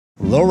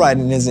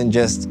Lowriding isn't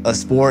just a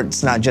sport,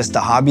 it's not just a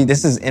hobby.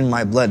 This is in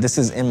my blood, this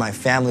is in my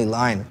family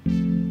line.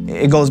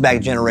 It goes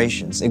back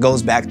generations. It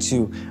goes back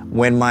to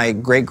when my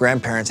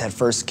great-grandparents had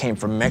first came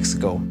from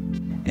Mexico.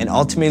 And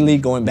ultimately,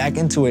 going back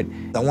into it,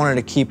 I wanted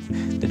to keep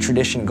the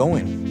tradition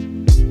going.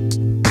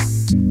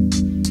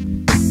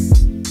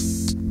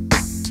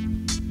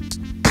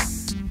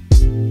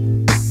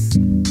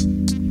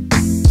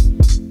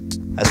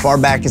 As far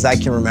back as I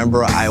can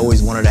remember, I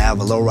always wanted to have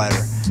a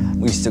lowrider.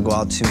 We used to go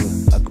out to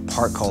a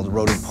park called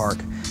Rotary Park.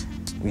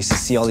 We used to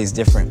see all these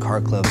different car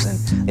clubs,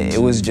 and it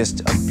was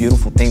just a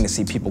beautiful thing to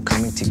see people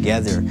coming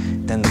together.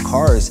 Then the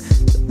cars,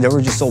 they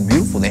were just so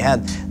beautiful. They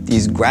had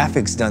these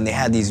graphics done, they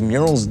had these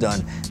murals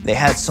done. They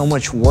had so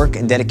much work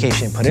and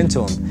dedication put into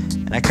them.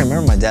 And I can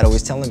remember my dad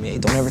always telling me, hey,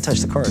 don't ever touch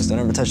the cars, don't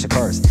ever touch the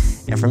cars.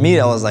 And for me,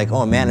 I was like,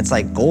 oh man, it's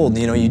like gold,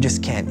 you know, you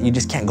just can't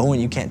go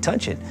and you can't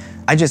touch it.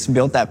 I just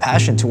built that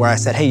passion to where I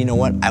said, hey, you know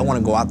what, I want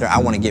to go out there, I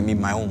want to get me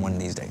my own one of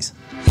these days.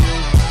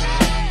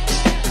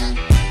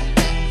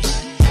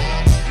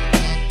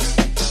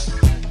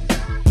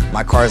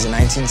 My car is a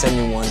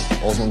 1971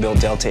 Oldsmobile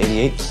Delta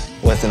 88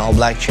 with an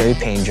all-black cherry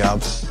paint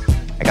job.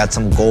 I got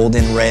some gold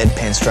and red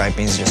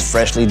pinstripings just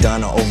freshly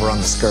done over on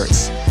the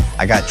skirts.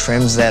 I got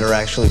trims that are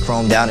actually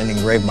chromed out and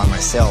engraved by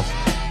myself.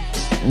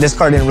 This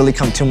car didn't really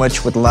come too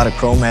much with a lot of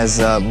chrome as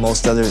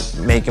most other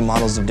make and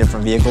models of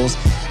different vehicles.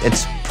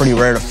 It's pretty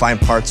rare to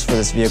find parts for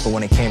this vehicle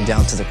when it came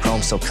down to the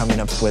chrome, so coming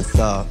up with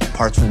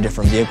parts from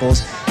different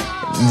vehicles,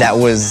 that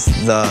was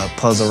the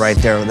puzzle right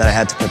there that I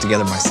had to put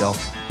together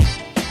myself.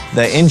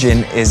 The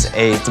engine is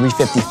a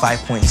 350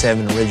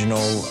 5.7 original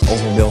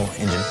Oldsmobile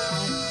engine.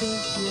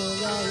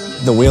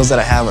 The wheels that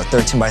I have are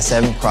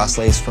 13x7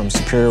 cross-laced from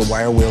Superior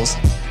wire wheels.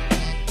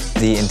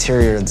 The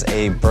interior is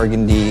a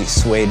burgundy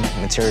suede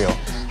material.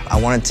 I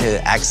wanted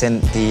to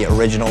accent the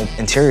original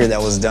interior that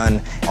was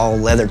done all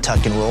leather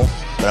tuck and roll,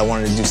 but I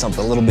wanted to do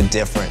something a little bit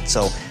different.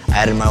 So I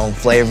added my own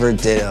flavor,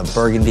 did a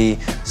burgundy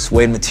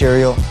suede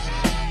material.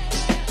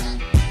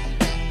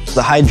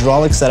 The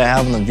hydraulics that I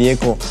have in the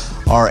vehicle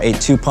are a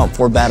 2-pump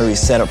 4-battery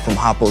setup from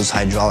Hoppo's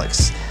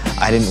Hydraulics.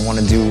 I didn't want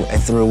to do a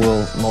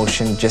through-wheel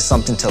motion, just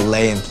something to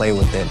lay and play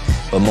with it.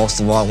 But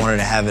most of all, I wanted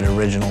to have it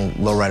original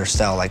lowrider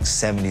style, like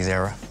 70s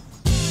era.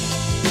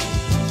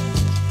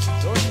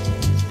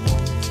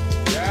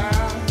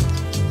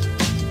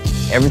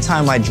 Every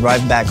time I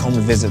drive back home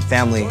to visit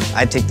family,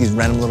 I take these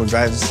random little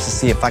drives to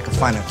see if I could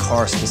find a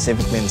car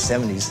specifically in the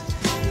 70s.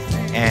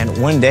 And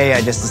one day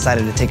I just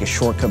decided to take a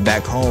shortcut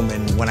back home,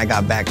 and when I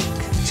got back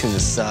to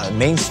this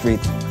main street,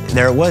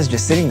 there it was,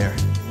 just sitting there.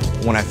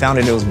 When I found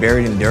it, it was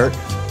buried in dirt.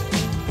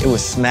 It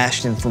was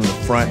smashed in from the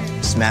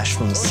front, smashed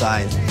from the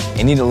side.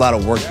 It needed a lot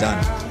of work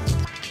done.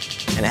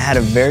 And it had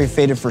a very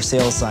faded for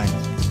sale sign.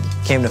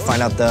 Came to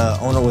find out the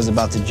owner was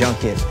about to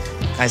junk it.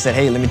 I said,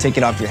 hey, let me take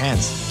it off your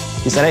hands.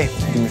 He said,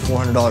 hey, give me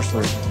 $400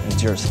 for it, and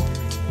it's yours.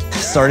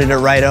 Started it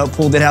right up,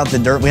 pulled it out the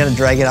dirt. We had to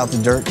drag it out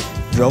the dirt,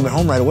 drove it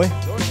home right away.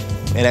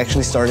 It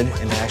actually started,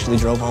 and it actually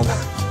drove home.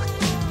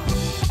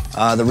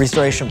 The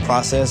restoration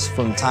process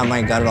from the time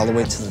I got it all the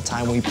way to the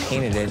time we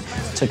painted it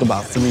took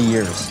about 3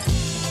 years.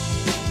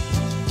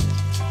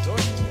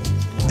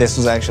 This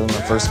was actually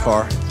my first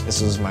car.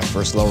 This was my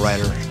first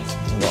lowrider.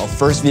 The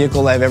first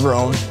vehicle I've ever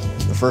owned,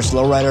 the first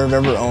lowrider I've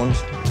ever owned.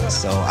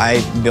 So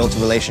I built a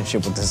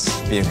relationship with this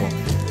vehicle,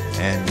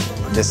 and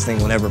this thing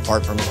will never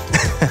part from me.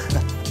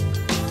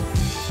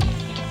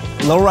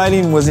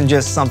 Lowriding wasn't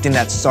just something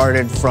that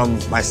started from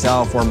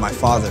myself or my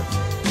father.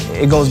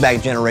 It goes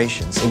back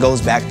generations. It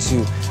goes back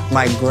to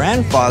my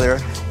grandfather.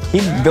 He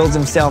builds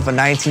himself a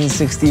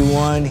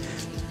 1961,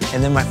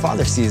 and then my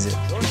father sees it.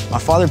 My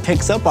father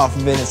picks up off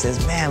of it and says,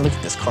 man, look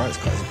at this car is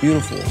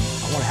beautiful.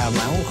 I want to have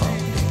my own car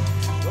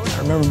one day.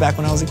 I remember back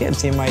when I was a kid,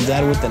 seeing my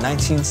dad with the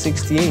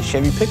 1968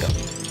 Chevy pickup.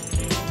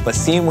 But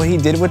seeing what he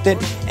did with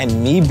it,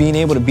 and me being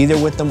able to be there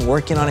with them,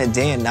 working on it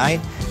day and night,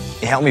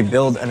 it helped me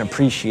build an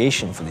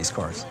appreciation for these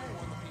cars.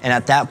 And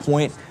at that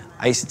point,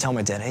 I used to tell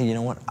my dad, hey, you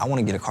know what? I want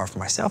to get a car for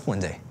myself one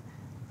day.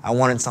 I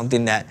wanted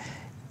something that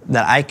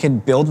I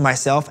could build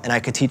myself and I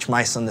could teach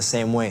my son the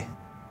same way.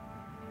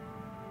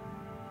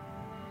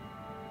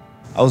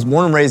 I was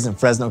born and raised in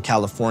Fresno,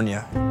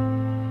 California.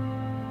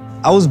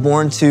 I was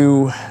born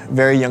to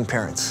very young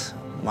parents.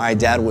 My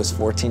dad was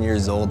 14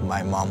 years old,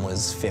 my mom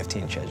was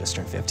 15, she had just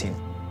turned 15.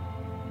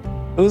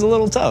 It was a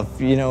little tough,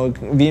 you know,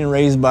 being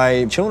raised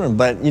by children,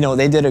 but you know,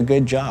 they did a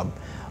good job.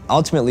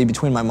 Ultimately,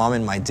 between my mom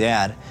and my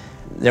dad,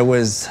 there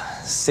was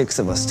 6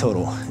 of us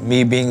total,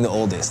 me being the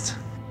oldest.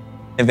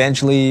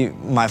 Eventually,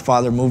 my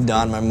father moved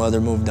on, my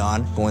mother moved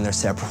on, going their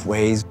separate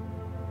ways.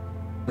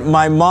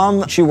 My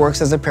mom, she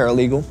works as a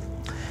paralegal.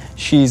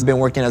 She's been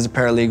working as a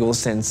paralegal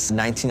since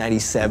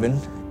 1997.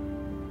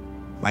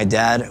 My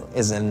dad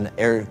is an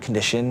air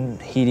conditioning,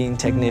 heating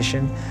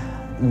technician,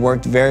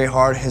 worked very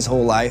hard his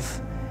whole life.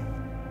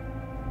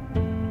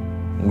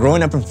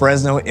 Growing up in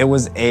Fresno, it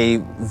was a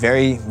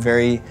very,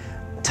 very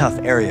tough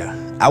area.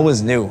 I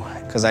was new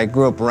because I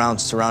grew up around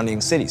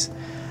surrounding cities.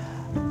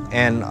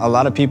 And a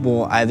lot of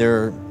people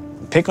either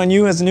pick on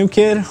you as a new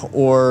kid,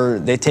 or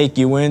they take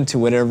you into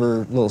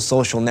whatever little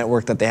social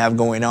network that they have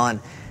going on.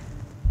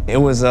 It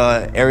was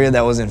an area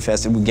that was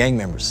infested with gang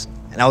members.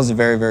 And I was a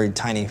very, very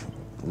tiny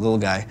little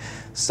guy.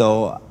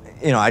 So,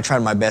 you know, I tried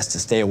my best to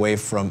stay away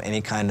from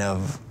any kind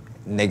of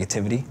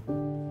negativity.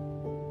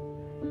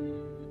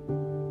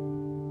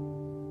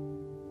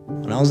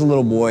 When I was a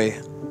little boy,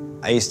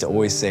 I used to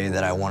always say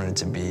that I wanted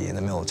to be in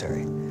the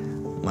military.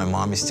 My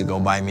mom used to go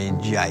buy me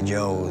G.I.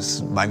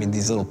 Joes, buy me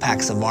these little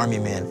packs of Army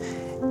men,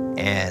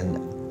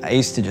 and I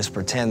used to just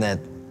pretend that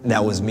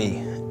that was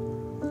me.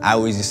 I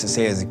always used to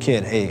say as a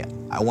kid, hey,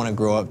 I want to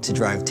grow up to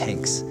drive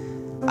tanks.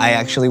 I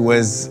actually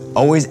was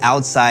always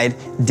outside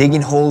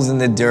digging holes in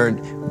the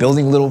dirt,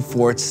 building little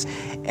forts,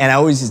 and I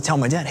always used to tell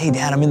my dad, hey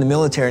Dad, I'm in the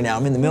military now,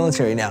 I'm in the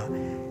military now.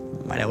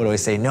 My dad would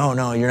always say,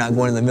 no, you're not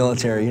going to the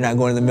military, you're not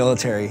going to the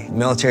military. The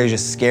military is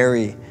just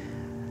scary.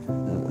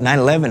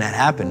 9/11 had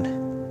happened.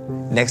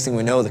 Next thing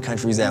we know, the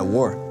country's at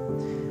war.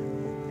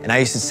 And I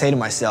used to say to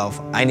myself,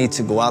 I need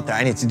to go out there,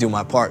 I need to do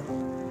my part.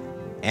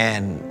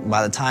 And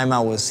by the time I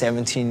was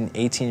 17,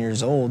 18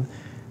 years old,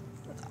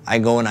 I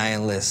go and I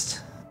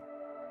enlist.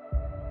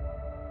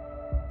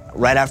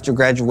 Right after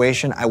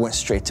graduation, I went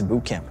straight to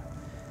boot camp.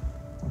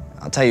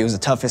 I'll tell you, it was the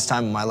toughest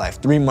time of my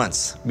life. 3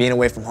 months being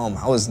away from home.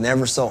 I was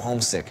never so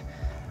homesick.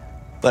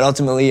 But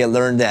ultimately, I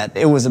learned that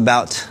it was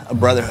about a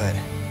brotherhood.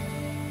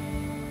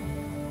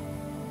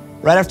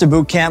 Right after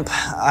boot camp,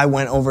 I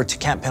went over to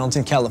Camp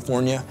Pendleton,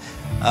 California.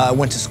 I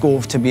went to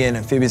school to be an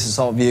amphibious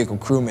assault vehicle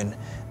crewman.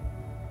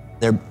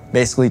 They're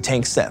basically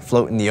tanks that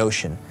float in the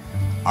ocean.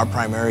 Our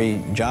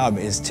primary job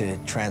is to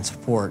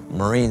transport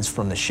Marines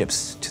from the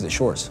ships to the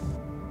shores.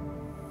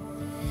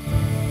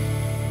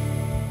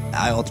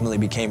 I ultimately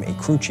became a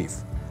crew chief,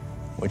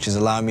 which has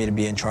allowed me to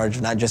be in charge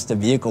of not just the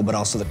vehicle, but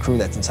also the crew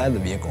that's inside the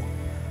vehicle.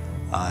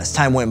 As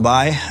time went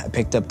by, I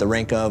picked up the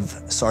rank of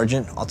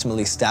sergeant,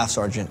 ultimately staff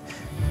sergeant,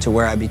 to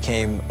where I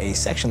became a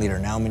section leader.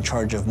 Now I'm in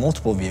charge of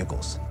multiple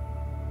vehicles.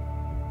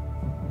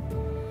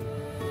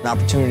 An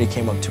opportunity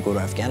came up to go to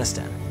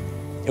Afghanistan.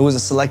 It was a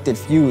selected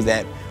few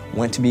that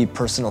went to be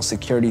personal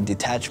security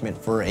detachment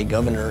for a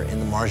governor in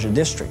the Barajas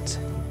district.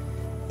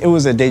 It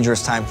was a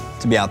dangerous time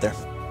to be out there.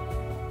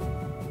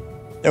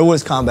 There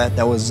was combat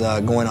that was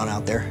going on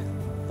out there,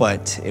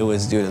 but it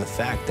was due to the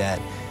fact that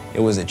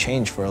it was a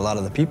change for a lot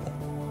of the people.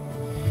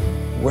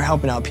 We're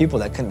helping out people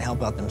that couldn't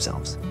help out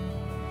themselves.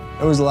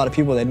 There was a lot of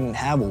people that didn't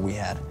have what we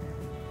had.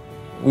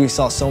 We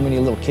saw so many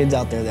little kids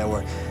out there that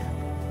were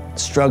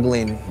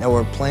struggling, that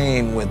were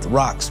playing with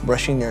rocks,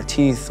 brushing their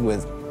teeth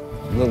with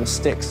little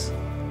sticks.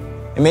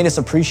 It made us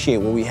appreciate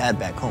what we had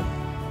back home.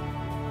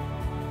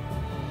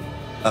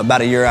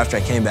 About a year after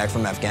I came back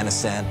from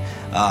Afghanistan,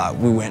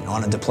 we went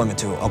on a deployment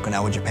to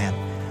Okinawa, Japan.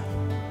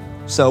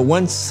 So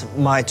once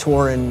my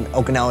tour in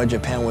Okinawa,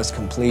 Japan was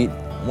complete,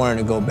 I wanted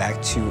to go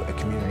back to a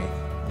community.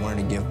 I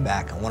wanted to give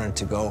back. I wanted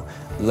to go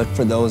look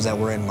for those that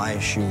were in my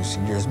shoes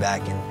years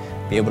back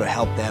and be able to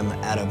help them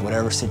out of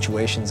whatever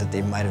situations that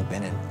they might have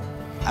been in.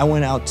 I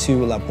went out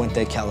to La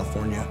Puente,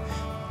 California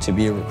to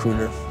be a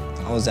recruiter.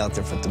 I was out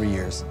there for 3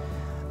 years.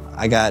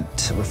 I got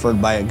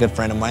referred by a good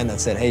friend of mine that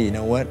said, hey, you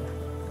know what?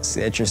 I see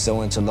that you're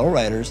so into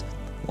lowriders.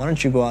 Why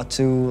don't you go out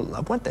to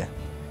La Puente?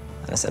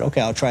 And I said,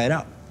 okay, I'll try it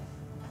out.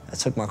 I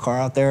took my car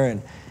out there,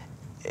 and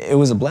it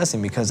was a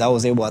blessing because I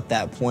was able at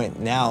that point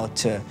now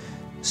to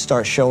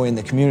start showing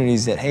the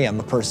communities that, hey, I'm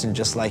a person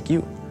just like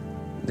you.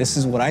 This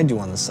is what I do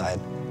on the side.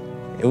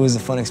 It was a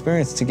fun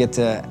experience to get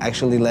to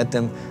actually let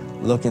them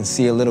look and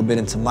see a little bit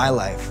into my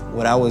life,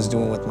 what I was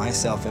doing with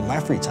myself in my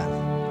free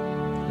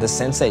time. The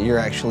sense that you're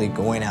actually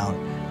going out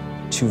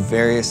to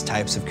various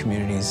types of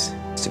communities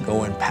to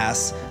go and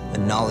pass the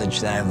knowledge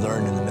that I've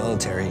learned in the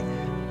military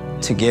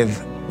to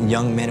give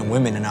young men and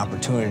women an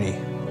opportunity,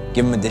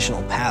 give them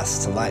additional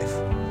paths to life.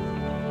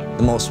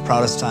 The most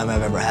proudest time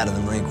I've ever had in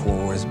the Marine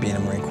Corps was being a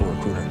Marine Corps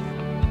recruiter.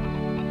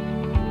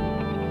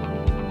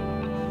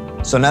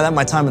 So now that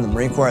my time in the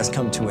Marine Corps has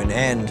come to an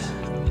end,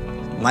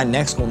 my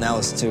next goal now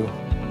is to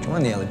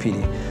join the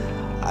LAPD.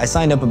 I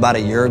signed up about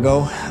a year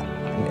ago.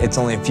 It's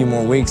only a few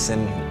more weeks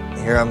and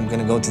here I'm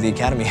gonna go to the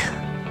academy.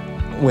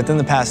 Within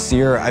the past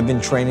year, I've been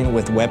training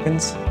with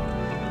weapons.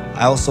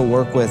 I also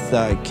work with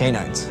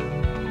canines.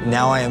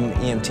 Now I am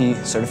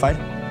EMT certified.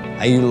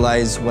 I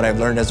utilize what I've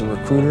learned as a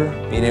recruiter,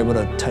 being able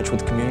to touch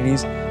with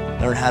communities,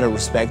 learn how to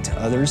respect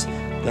others,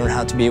 learn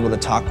how to be able to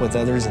talk with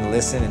others and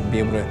listen and be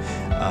able to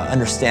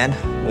understand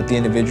what the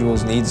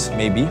individual's needs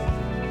may be.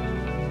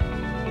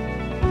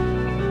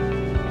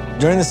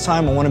 During this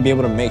time, I want to be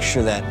able to make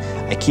sure that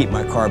I keep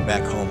my car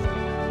back home.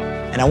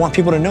 And I want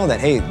people to know that,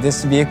 hey,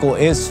 this vehicle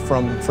is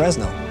from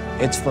Fresno.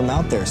 It's from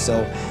out there,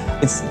 so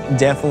it's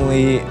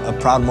definitely a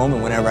proud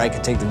moment whenever I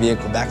can take the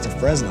vehicle back to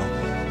Fresno.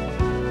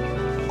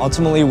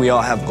 Ultimately, we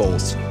all have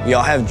goals. We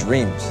all have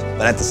dreams,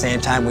 but at the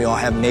same time, we all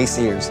have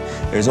naysayers.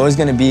 There's always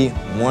gonna be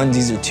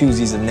onesies or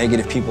twosies of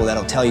negative people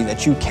that'll tell you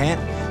that you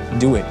can't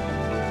do it.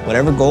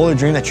 Whatever goal or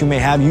dream that you may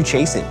have, you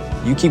chase it.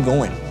 You keep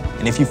going.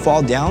 And if you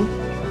fall down,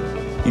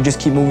 you just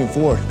keep moving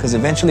forward, because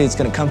eventually it's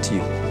gonna come to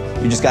you.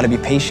 You just gotta be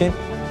patient,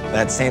 but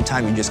at the same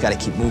time, you just gotta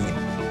keep moving.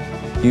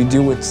 You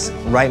do what's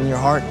right in your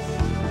heart,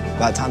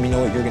 by the time you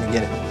know it, you're gonna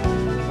get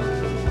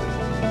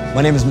it.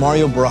 My name is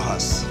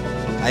Barajas.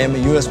 I am a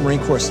U.S. Marine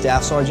Corps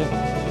Staff Sergeant,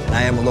 and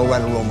I am a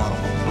lowrider role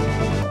model.